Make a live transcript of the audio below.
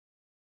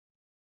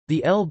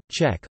The Elbe,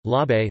 Czech,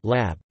 Labe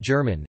lab,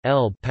 German,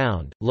 Elbe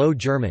pound, Low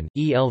German,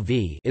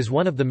 ELV, is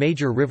one of the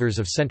major rivers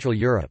of Central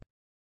Europe.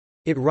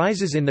 It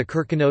rises in the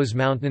Kirkenos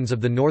Mountains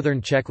of the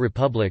northern Czech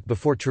Republic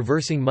before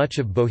traversing much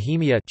of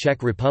Bohemia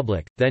Czech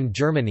Republic, then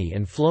Germany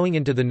and flowing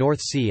into the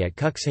North Sea at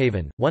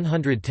Cuxhaven,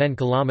 110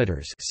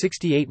 kilometers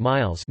 (68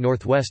 miles)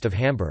 northwest of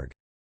Hamburg.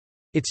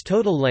 Its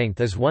total length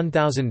is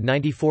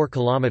 1094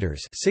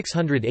 kilometers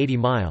 (680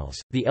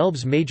 miles). The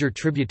Elbe's major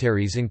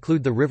tributaries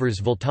include the rivers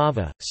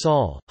Vltava,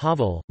 Saal,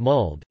 Havel,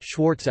 Mulde,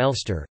 Schwarz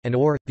Elster, and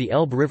Or. The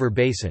Elbe River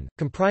Basin,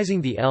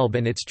 comprising the Elbe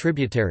and its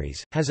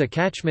tributaries, has a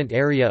catchment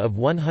area of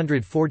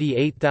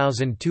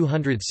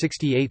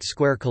 148,268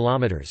 square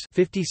kilometers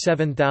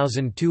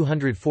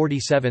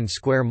 (57,247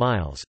 square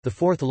miles), the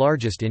fourth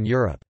largest in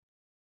Europe.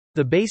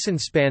 The basin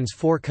spans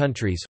four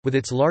countries, with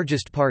its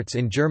largest parts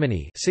in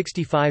Germany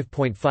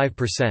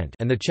 65.5%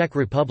 and the Czech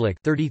Republic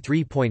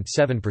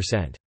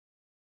 33.7%.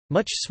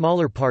 Much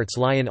smaller parts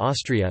lie in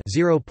Austria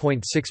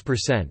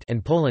 0.6%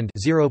 and Poland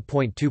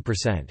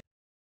 0.2%.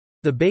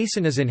 The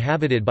basin is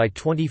inhabited by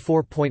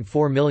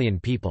 24.4 million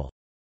people.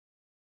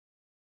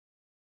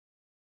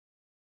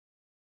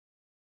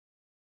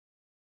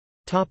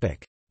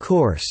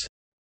 Course.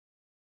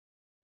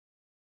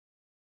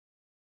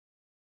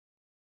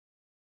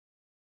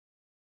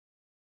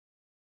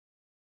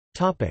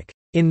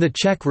 In the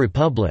Czech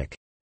Republic.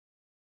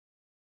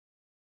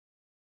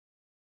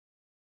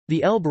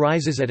 The Elbe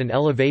rises at an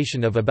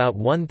elevation of about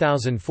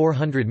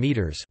 1,400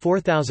 meters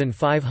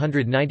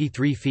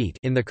 (4,593 feet)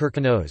 in the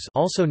Kirkenos,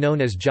 also known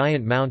as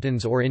Giant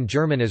Mountains or in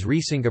German as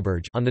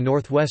Riesengebirge, on the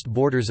northwest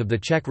borders of the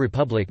Czech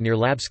Republic near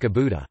Labská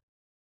Buda.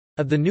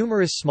 Of the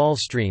numerous small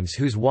streams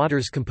whose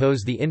waters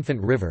compose the infant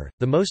river,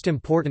 the most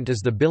important is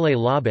the Bílé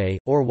Labe,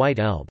 or White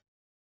Elbe.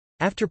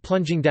 After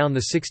plunging down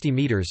the 60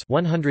 meters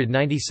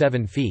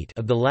 (197 feet)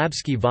 of the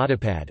Labský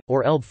vodopád,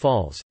 or Elbe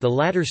Falls, the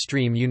latter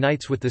stream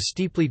unites with the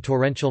steeply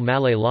torrential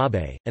Malé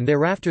Labe, and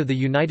thereafter the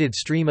united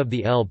stream of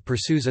the Elbe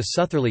pursues a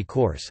southerly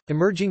course,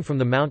 emerging from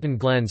the mountain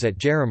glens at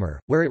Jaromír,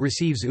 where it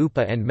receives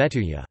Upa and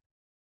Metuja.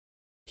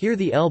 Here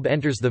the Elbe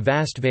enters the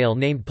vast vale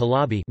named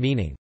Palabi,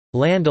 meaning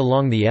land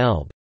along the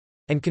Elbe,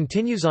 and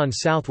continues on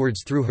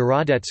southwards through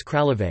Hradec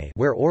Králové,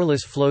 where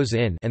Orlis flows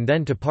in, and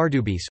then to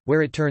Pardubice,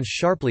 where it turns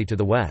sharply to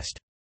the west.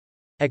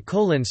 At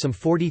Kolín, some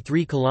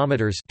 43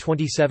 kilometers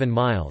 (27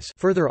 miles)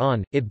 further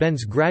on, it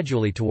bends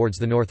gradually towards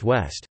the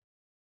northwest.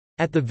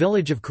 At the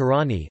village of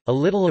Karani, a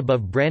little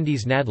above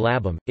Brandýs nad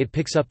Labem, it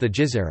picks up the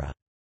Jizera.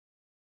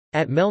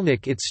 At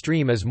Melnik its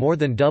stream is more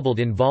than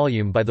doubled in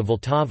volume by the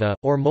Vltava,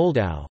 or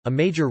Moldau, a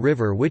major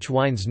river which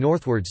winds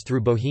northwards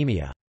through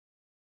Bohemia.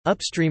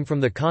 Upstream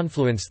from the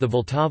confluence the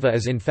Vltava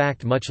is in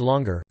fact much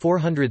longer,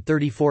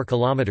 434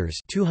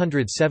 kilometers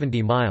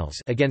 (270 miles)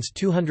 against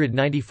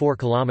 294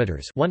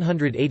 kilometers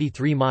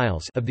 (183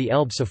 miles) of the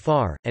Elbe so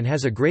far, and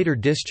has a greater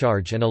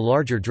discharge and a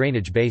larger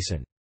drainage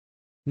basin.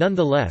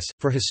 Nonetheless,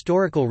 for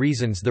historical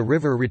reasons the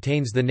river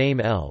retains the name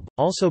Elbe,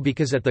 also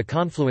because at the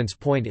confluence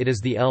point it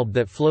is the Elbe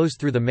that flows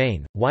through the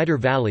main, wider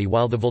valley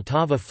while the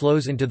Vltava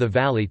flows into the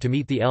valley to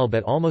meet the Elbe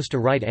at almost a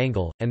right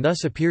angle, and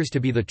thus appears to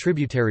be the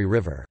tributary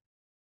river.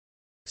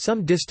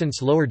 Some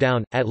distance lower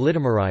down, at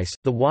Litoměřice,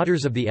 the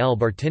waters of the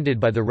Elbe are tinted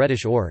by the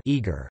reddish ore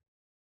Eger.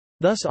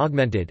 Thus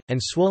augmented, and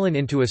swollen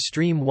into a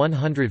stream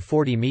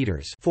 140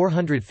 metres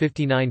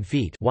 459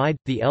 feet wide,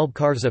 the Elbe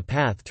carves a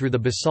path through the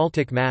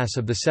basaltic mass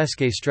of the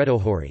České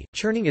Středohoří,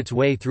 churning its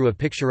way through a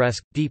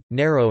picturesque, deep,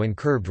 narrow and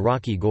curved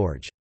rocky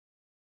gorge.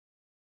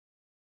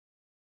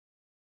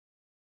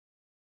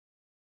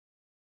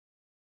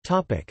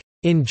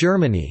 In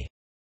Germany.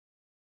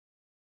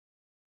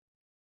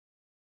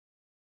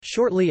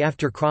 Shortly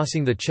after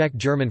crossing the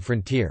Czech-German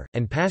frontier,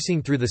 and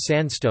passing through the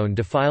sandstone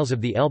defiles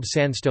of the Elbe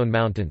Sandstone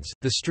Mountains,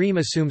 the stream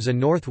assumes a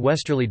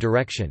northwesterly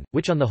direction,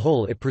 which on the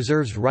whole it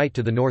preserves right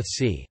to the North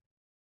Sea.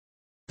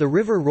 The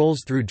river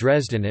rolls through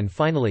Dresden and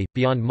finally,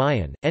 beyond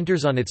Mayen,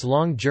 enters on its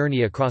long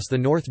journey across the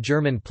North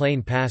German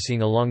plain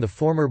passing along the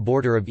former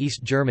border of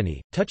East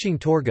Germany, touching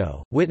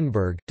Torgau,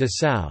 Wittenberg,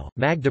 Dessau,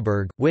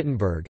 Magdeburg,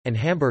 Wittenberg, and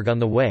Hamburg on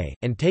the way,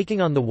 and taking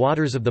on the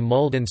waters of the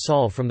Mulde and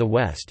Saal from the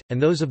west, and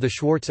those of the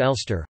Schwarz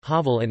Elster,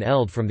 Havel and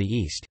Elde from the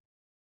east.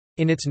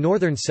 In its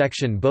northern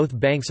section both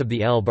banks of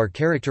the Elbe are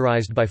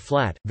characterized by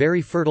flat,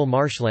 very fertile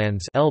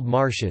marshlands Elbe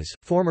marshes,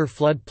 former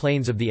flood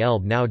plains of the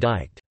Elbe now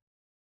diked.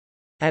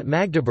 At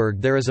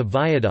Magdeburg there is a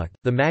viaduct,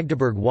 the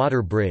Magdeburg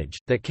Water Bridge,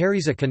 that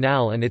carries a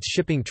canal and its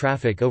shipping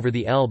traffic over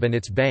the Elbe and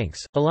its banks,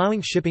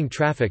 allowing shipping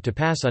traffic to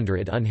pass under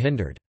it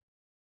unhindered.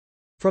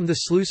 From the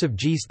sluice of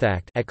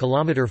Geesthacht at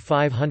kilometer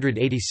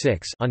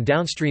 586 on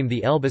downstream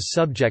the Elbe is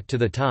subject to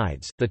the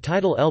tides. The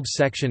tidal Elbe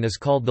section is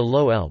called the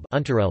Lower Elbe,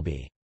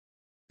 Unterelbe.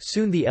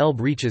 Soon the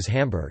Elbe reaches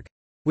Hamburg.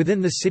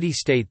 Within the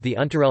city-state the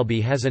Unterelbe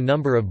has a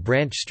number of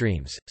branch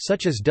streams,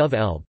 such as Dove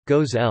Elbe,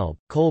 Goes Elbe,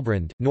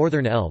 Kolbrand,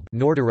 Northern Elbe,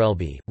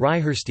 Norderelbe,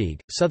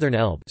 Reiherstieg, Southern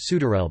Elbe,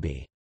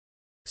 Süderelbe,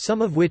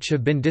 some of which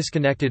have been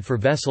disconnected for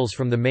vessels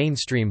from the main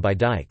stream by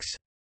dikes.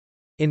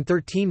 In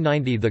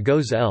 1390 the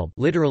Große Elbe,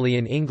 literally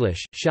in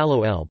English,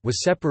 Shallow Elbe,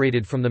 was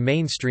separated from the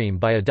main stream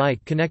by a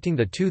dike connecting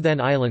the two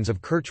then islands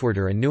of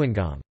Kirchwerder and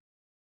Neuengamme.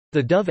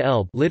 The Dove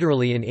Elbe,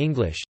 literally in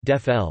English,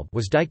 Deaf Elbe,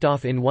 was diked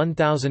off in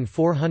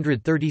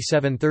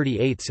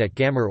 1437–38 at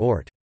Gammer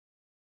Ort.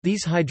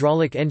 These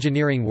hydraulic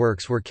engineering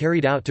works were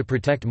carried out to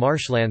protect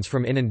marshlands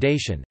from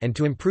inundation, and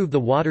to improve the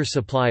water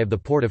supply of the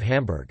port of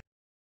Hamburg.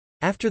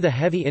 After the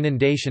heavy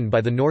inundation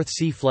by the North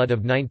Sea flood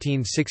of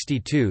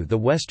 1962, the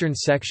western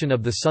section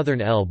of the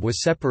Southern Elbe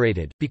was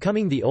separated,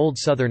 becoming the Old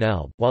Southern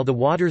Elbe, while the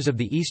waters of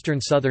the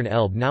eastern Southern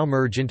Elbe now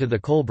merge into the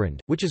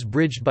Kolbrand, which is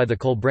bridged by the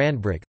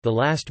Kolbrandbrug, the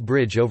last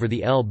bridge over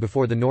the Elbe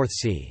before the North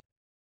Sea.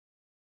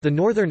 The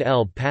Northern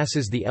Elbe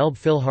passes the Elbe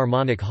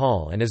Philharmonic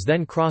Hall and is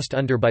then crossed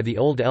under by the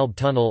Old Elbe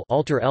Tunnel,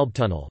 Alter Elbe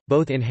Tunnel,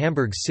 both in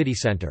Hamburg's city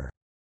centre.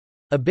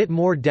 A bit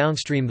more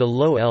downstream the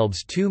Low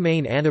Elbe's two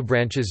main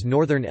anabranches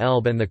Northern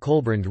Elbe and the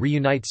Kolbrand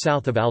reunite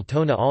south of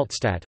Altona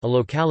Altstadt, a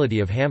locality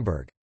of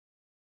Hamburg.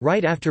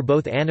 Right after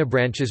both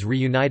anabranches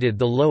reunited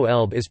the Low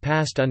Elbe is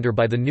passed under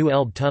by the New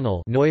Elbe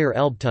Tunnel, Neuer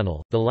Elbe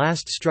Tunnel, the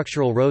last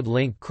structural road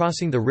link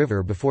crossing the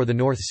river before the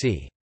North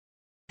Sea.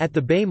 At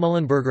the Bay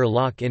Mullenberger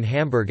Lock in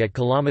Hamburg at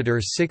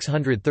kilometers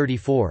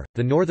 634,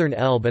 the Northern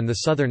Elbe and the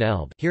Southern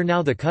Elbe, here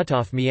now the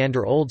cutoff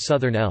meander Old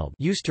Southern Elbe,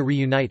 used to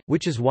reunite,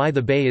 which is why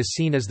the bay is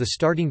seen as the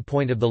starting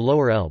point of the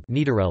Lower Elbe,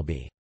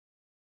 Niederelbe.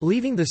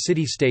 Leaving the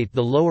city-state,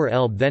 the Lower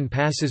Elbe then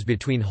passes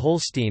between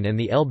Holstein and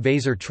the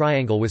Elbe-Weser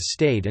Triangle with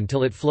Stade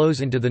until it flows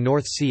into the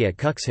North Sea at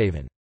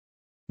Cuxhaven.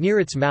 Near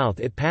its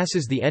mouth it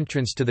passes the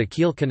entrance to the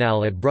Kiel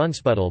Canal at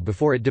Brunsbüttel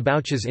before it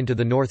debouches into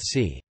the North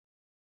Sea.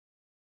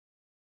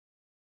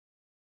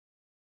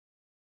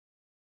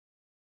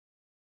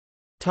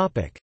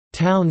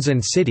 Towns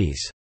and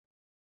cities.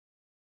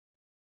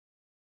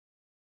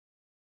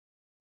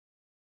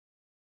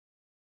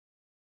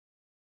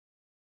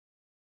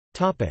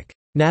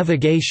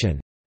 Navigation.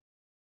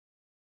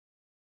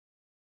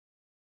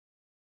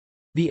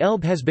 The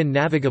Elbe has been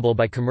navigable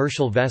by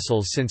commercial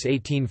vessels since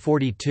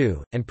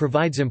 1842, and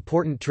provides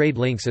important trade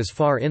links as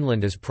far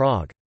inland as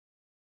Prague.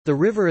 The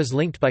river is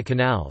linked by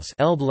canals,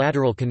 Elbe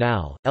Lateral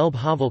Canal, Elbe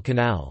Havel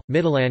Canal,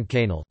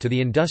 Mittellandkanal, to the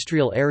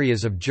industrial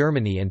areas of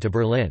Germany and to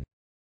Berlin.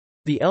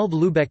 The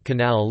Elbe-Lübeck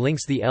Canal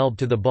links the Elbe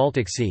to the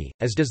Baltic Sea,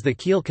 as does the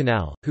Kiel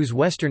Canal, whose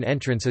western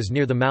entrance is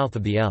near the mouth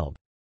of the Elbe.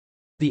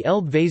 The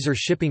Elbe-Weser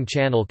shipping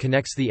channel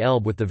connects the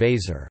Elbe with the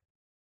Weser.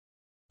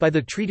 By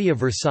the Treaty of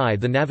Versailles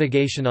the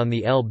navigation on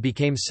the Elbe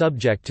became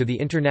subject to the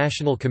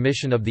International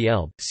Commission of the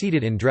Elbe,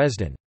 seated in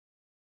Dresden.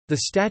 The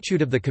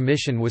statute of the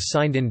Commission was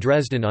signed in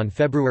Dresden on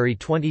February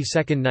 22,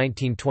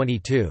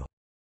 1922.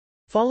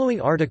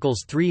 Following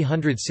Articles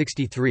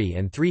 363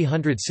 and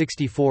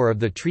 364 of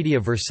the Treaty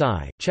of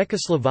Versailles,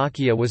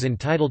 Czechoslovakia was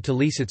entitled to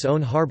lease its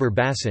own harbour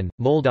basin,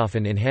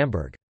 Moldhofen in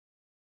Hamburg.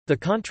 The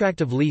contract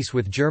of lease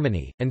with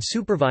Germany, and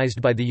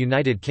supervised by the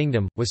United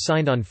Kingdom, was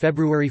signed on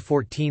February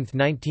 14,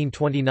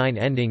 1929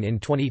 ending in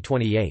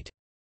 2028.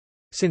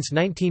 Since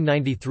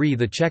 1993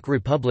 the Czech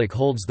Republic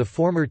holds the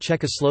former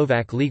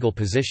Czechoslovak legal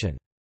position.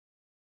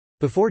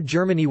 Before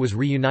Germany was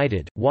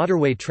reunited,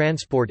 waterway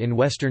transport in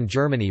western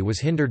Germany was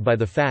hindered by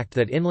the fact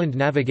that inland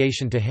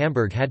navigation to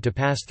Hamburg had to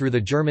pass through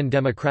the German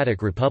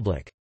Democratic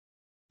Republic.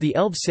 The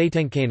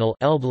Elbe-Seitenkanal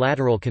Elbe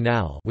Lateral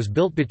Canal was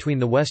built between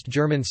the West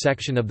German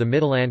section of the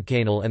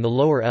Mittellandkanal and the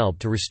Lower Elbe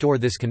to restore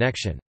this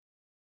connection.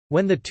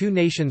 When the two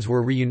nations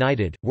were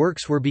reunited,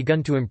 works were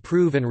begun to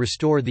improve and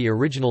restore the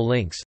original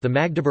links. The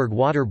Magdeburg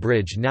Water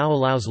Bridge now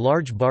allows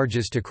large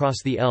barges to cross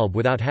the Elbe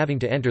without having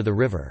to enter the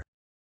river.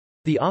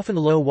 The often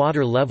low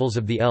water levels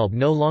of the Elbe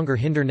no longer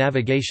hinder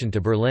navigation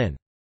to Berlin.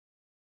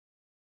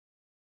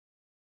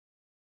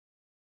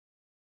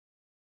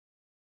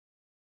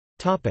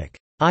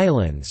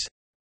 Islands.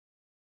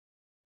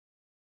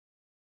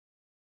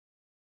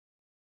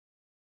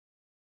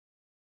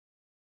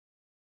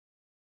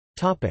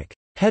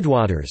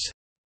 Headwaters.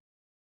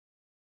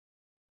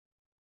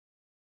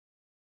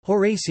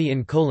 Horace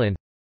in Kolin,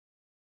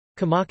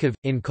 Kamakov,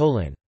 in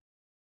Kolin.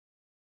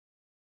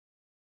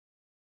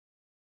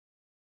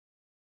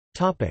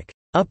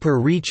 Upper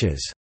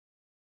reaches.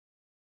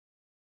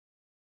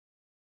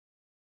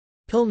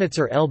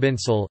 Pillnitzer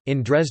Elbinsel,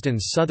 in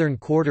Dresden's southern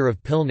quarter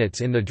of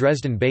Pillnitz in the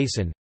Dresden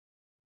Basin.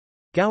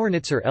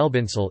 Gauernitzer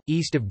Elbinsel,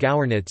 east of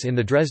Gauernitz in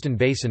the Dresden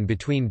Basin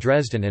between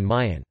Dresden and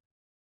Mayen.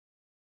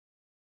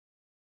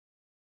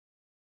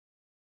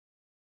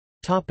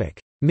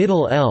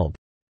 Middle Elbe.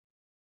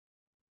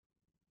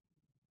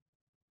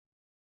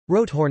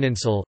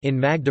 Rothorninsel, in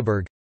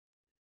Magdeburg.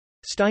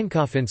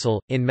 Steinkopfinsel,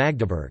 in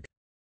Magdeburg.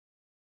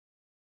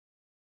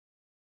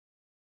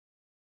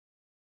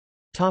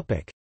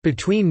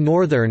 Between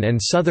Northern and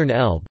Southern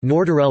Elbe,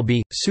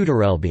 Norderelbe,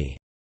 Süderelbe.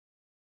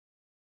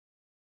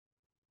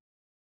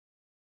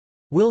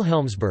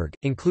 Wilhelmsburg,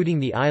 including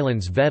the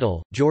islands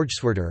Wedel,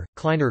 Georgeswerder,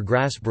 Kleiner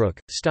Grasbrook,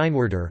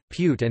 Steinwerder,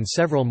 Pute and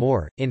several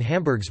more, in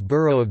Hamburg's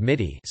borough of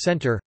Mitte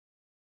center.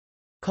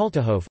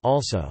 Kaltehof,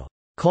 also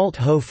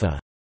Kalthofe,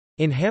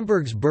 in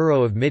Hamburg's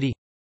borough of Mitte.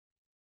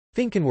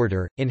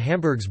 Finkenwerder, in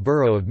Hamburg's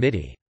borough of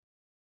Mitte.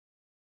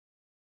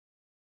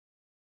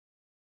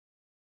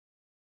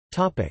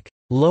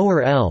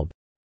 Lower Elbe.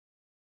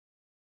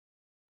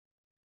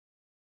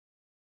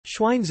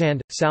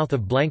 Schweinsand, south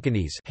of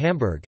Blankenese,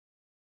 Hamburg.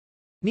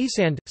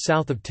 Niesand,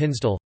 south of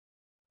Tinsdal.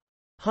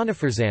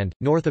 Hannoversand,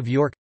 north of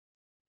York.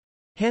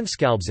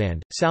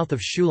 Hanskalbsand, south of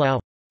Schulau.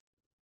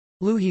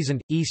 Luhisand,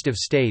 east of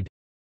Stade.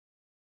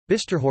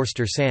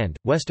 Bisterhorster Sand,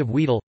 west of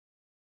Wiedel.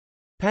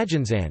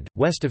 Pagensand,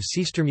 west of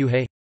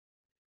Seestermuhe.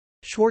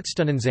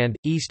 Schwarztunnensand,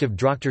 east of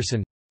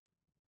Drochtersen.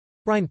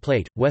 Rhine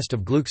Plate, west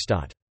of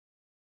Gluckstadt.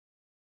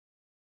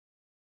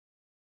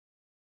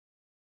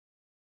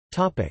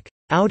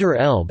 Outer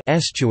Elbe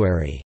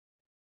estuary.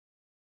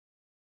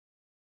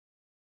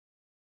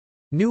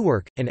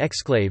 Neuwerk, an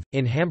exclave,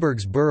 in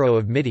Hamburg's borough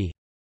of Mitte.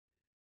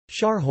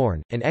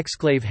 Scharhorn, an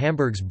exclave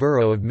Hamburg's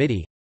borough of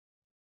Mitte.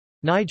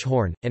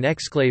 Nijhorn, an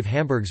exclave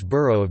Hamburg's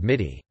borough of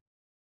Mitte.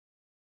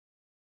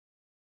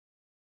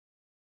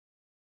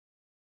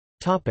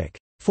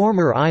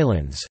 Former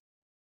islands.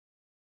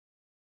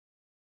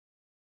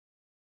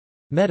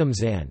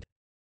 Medemsand.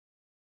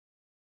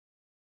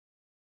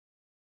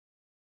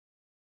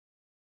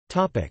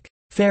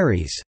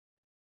 Ferries.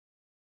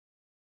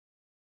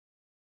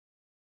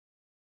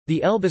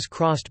 The Elbe is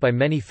crossed by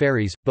many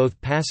ferries, both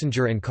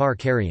passenger and car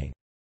carrying.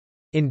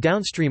 In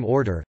downstream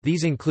order,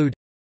 these include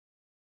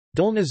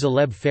Dolna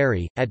Zaleb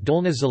Ferry, at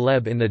Dolna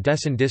Zaleb in the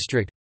Dessen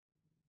district.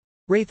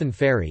 Raythen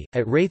Ferry,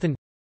 at Raythen.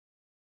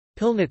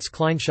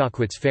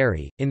 Pillnitz-Kleinschockwitz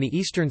Ferry, in the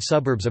eastern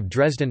suburbs of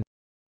Dresden.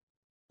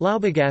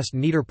 Laubegast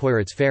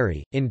Niederpoiritz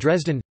Ferry, in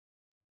Dresden.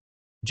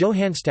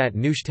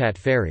 Johannstadt-Neustadt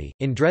Ferry,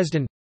 in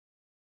Dresden.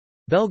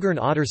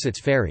 Belgern-Ottersitz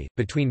Ferry,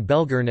 between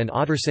Belgern and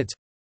Ottersitz.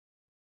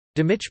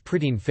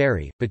 Demich-Prittin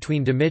Ferry,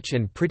 between Demich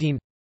and Prittin.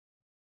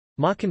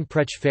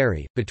 Machen-Prech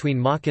Ferry, between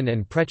Machen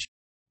and Prech.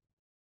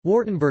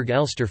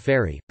 Wartenberg-Elster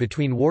Ferry,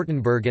 between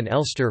Wartenberg and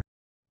Elster.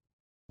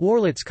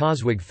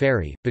 Worlitz-Coswig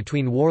Ferry,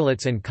 between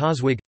Worlitz and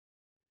Coswig.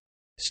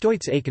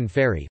 Stoitz-Aachen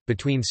Ferry,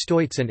 between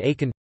Stoitz and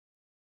Aachen.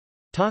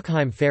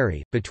 Tockheim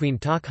Ferry, between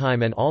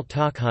Tockheim and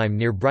Alt-Tockheim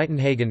near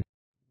Breitenhagen.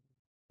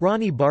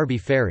 Ronny Barbie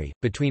Ferry,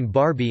 between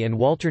Barbie and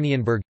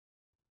Walternienburg.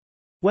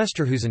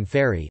 Westerhusen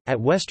Ferry, at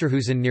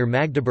Westerhusen near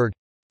Magdeburg.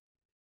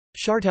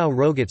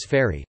 Schartau-Rogitz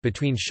Ferry,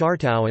 between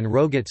Schartau and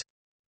Rogitz.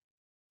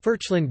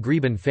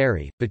 Furchland-Grieben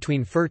Ferry,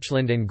 between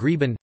Furchland and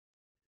Grieben.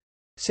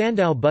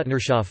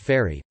 Sandau-Butnershof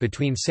Ferry,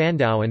 between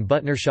Sandau and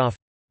Butnershof.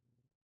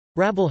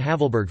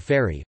 Rabel-Havelberg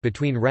Ferry,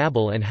 between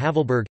Rabel and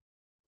Havelberg.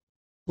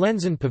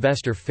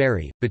 Lenzen-Pavester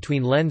Ferry,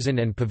 between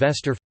Lenzen and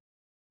Pavester.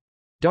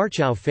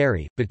 Darchau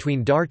Ferry,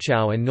 between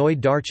Darchau and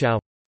Neu-Darchau.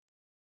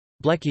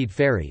 Bleckede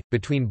Ferry,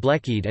 between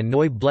Bleckede and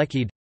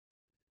Neu-Bleckede.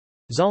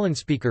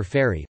 Zollenspeaker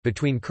Ferry,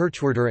 between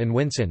Kirchwerder and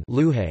Winsen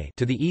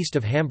to the east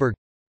of Hamburg.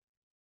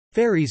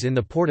 Ferries in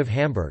the port of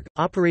Hamburg,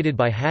 operated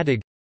by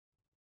Hadig.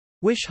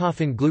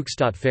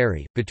 Wischhofen-Gluckstadt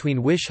Ferry,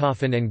 between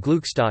Wischhofen and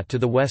Gluckstadt to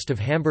the west of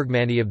Hamburg.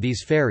 Many of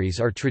these ferries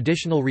are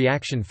traditional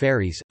reaction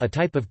ferries, a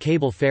type of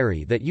cable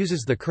ferry that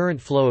uses the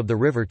current flow of the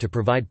river to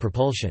provide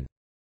propulsion.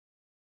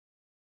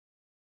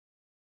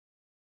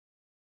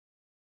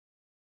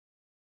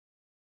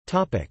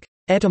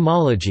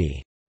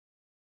 Etymology.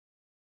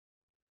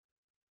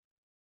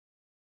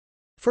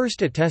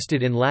 First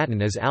attested in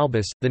Latin as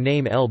albus, the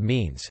name Elbe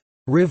means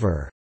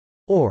river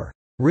or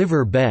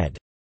river bed,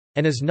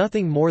 and is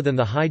nothing more than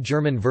the High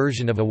German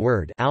version of a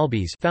word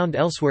albis found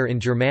elsewhere in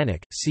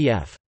Germanic,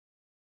 cf.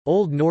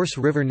 Old Norse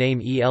river name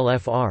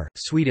Elfr,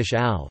 Swedish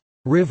al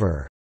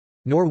river,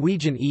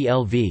 Norwegian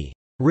Elv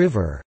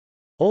river,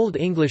 Old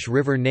English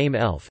river name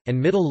Elf, and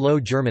Middle Low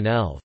German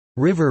Elv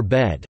river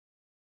bed.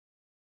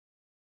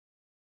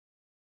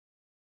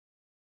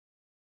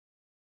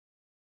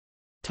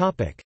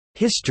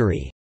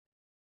 History.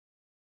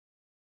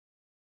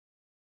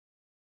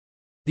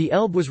 The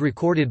Elbe was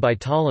recorded by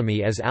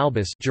Ptolemy as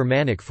Albus,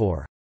 Germanic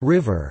for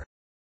river,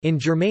 in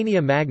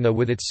Germania Magna,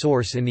 with its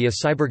source in the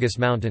Asybergus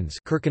Mountains,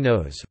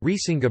 Kirkenos,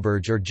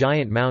 Riesingeberge or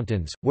Giant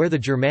Mountains, where the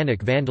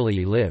Germanic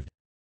Vandalii lived.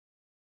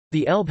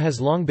 The Elbe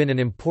has long been an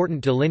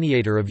important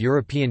delineator of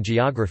European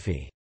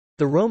geography.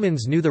 The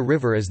Romans knew the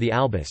river as the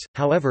Albus,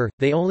 however,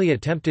 they only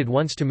attempted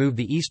once to move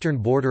the eastern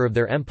border of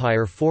their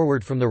empire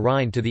forward from the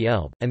Rhine to the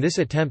Elbe, and this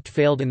attempt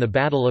failed in the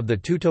Battle of the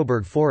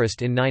Teutoburg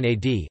Forest in 9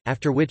 AD,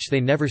 after which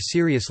they never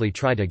seriously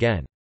tried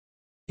again.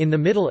 In the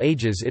Middle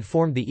Ages it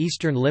formed the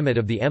eastern limit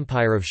of the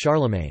empire of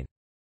Charlemagne.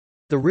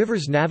 The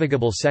river's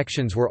navigable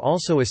sections were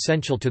also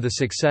essential to the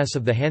success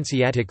of the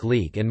Hanseatic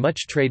League, and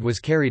much trade was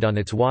carried on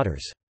its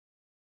waters.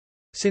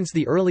 Since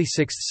the early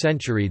 6th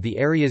century, the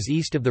areas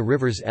east of the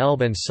rivers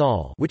Elbe and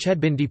Saal, which had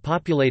been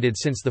depopulated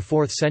since the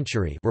 4th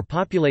century, were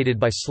populated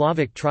by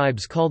Slavic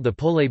tribes called the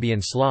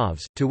Polabian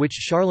Slavs, to which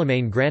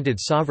Charlemagne granted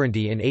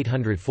sovereignty in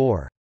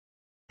 804.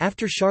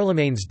 After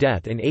Charlemagne's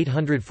death in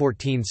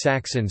 814,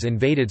 Saxons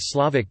invaded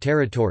Slavic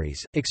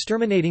territories,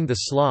 exterminating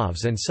the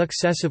Slavs and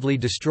successively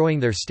destroying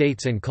their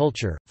states and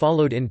culture,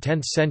 followed in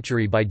 10th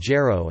century by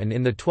Gero and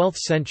in the 12th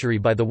century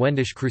by the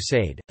Wendish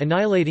Crusade,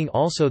 annihilating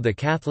also the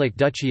Catholic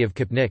Duchy of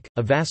Kipnik,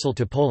 a vassal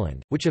to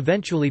Poland, which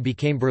eventually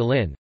became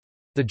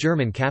Berlin—the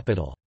German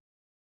capital.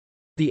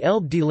 The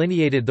Elbe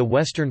delineated the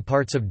western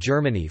parts of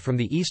Germany from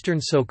the eastern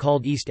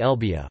so-called East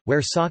Elbe,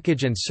 where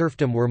socage and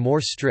serfdom were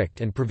more strict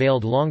and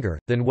prevailed longer,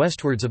 than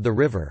westwards of the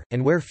river,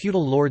 and where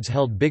feudal lords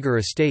held bigger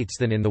estates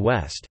than in the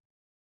west.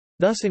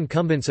 Thus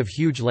incumbents of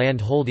huge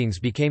land holdings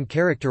became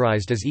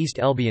characterized as East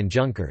Elbian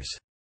Junkers.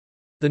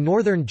 The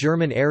northern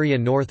German area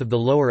north of the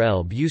Lower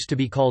Elbe used to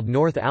be called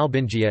North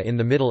Albingia in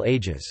the Middle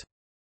Ages.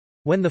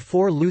 When the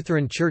four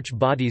Lutheran church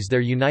bodies there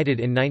united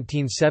in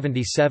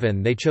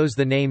 1977, they chose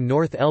the name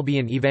North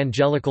Elbian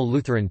Evangelical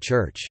Lutheran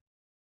Church.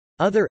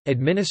 Other,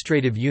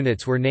 administrative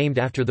units were named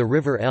after the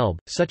River Elbe,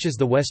 such as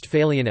the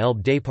Westphalian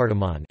Elbe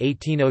Département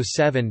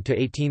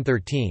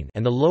 (1807–1813)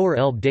 and the Lower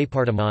Elbe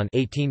Département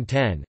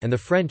 (1810), and the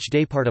French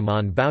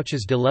Département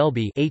Bouches de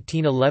l'Elbe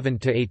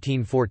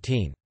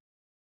 (1811–1814).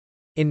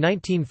 In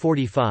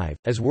 1945,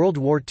 as World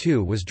War II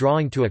was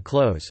drawing to a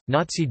close,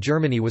 Nazi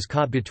Germany was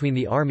caught between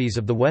the armies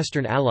of the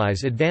Western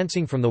Allies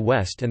advancing from the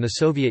west and the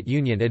Soviet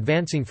Union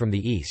advancing from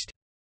the east.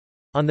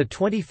 On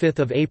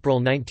 25 April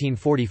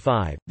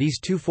 1945,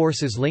 these two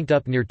forces linked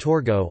up near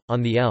Torgau,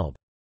 on the Elbe.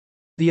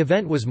 The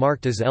event was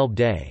marked as Elbe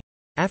Day.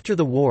 After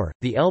the war,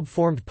 the Elbe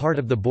formed part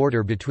of the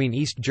border between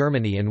East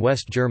Germany and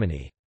West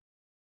Germany.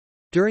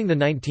 During the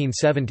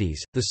 1970s,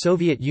 the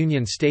Soviet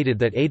Union stated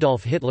that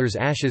Adolf Hitler's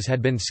ashes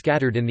had been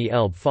scattered in the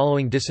Elbe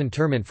following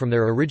disinterment from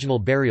their original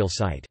burial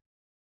site.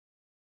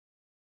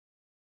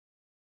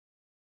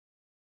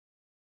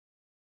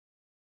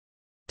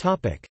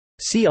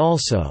 See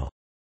also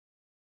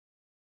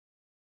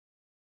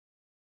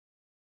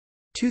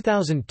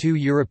 2002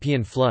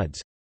 European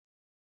floods,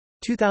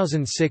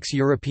 2006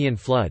 European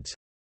floods,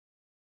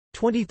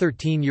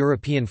 2013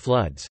 European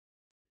floods,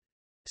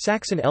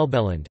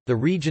 Sachsen-Elbeland, the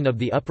region of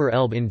the Upper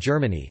Elbe in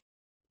Germany.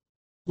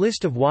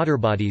 List of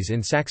waterbodies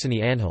in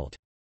Saxony-Anhalt.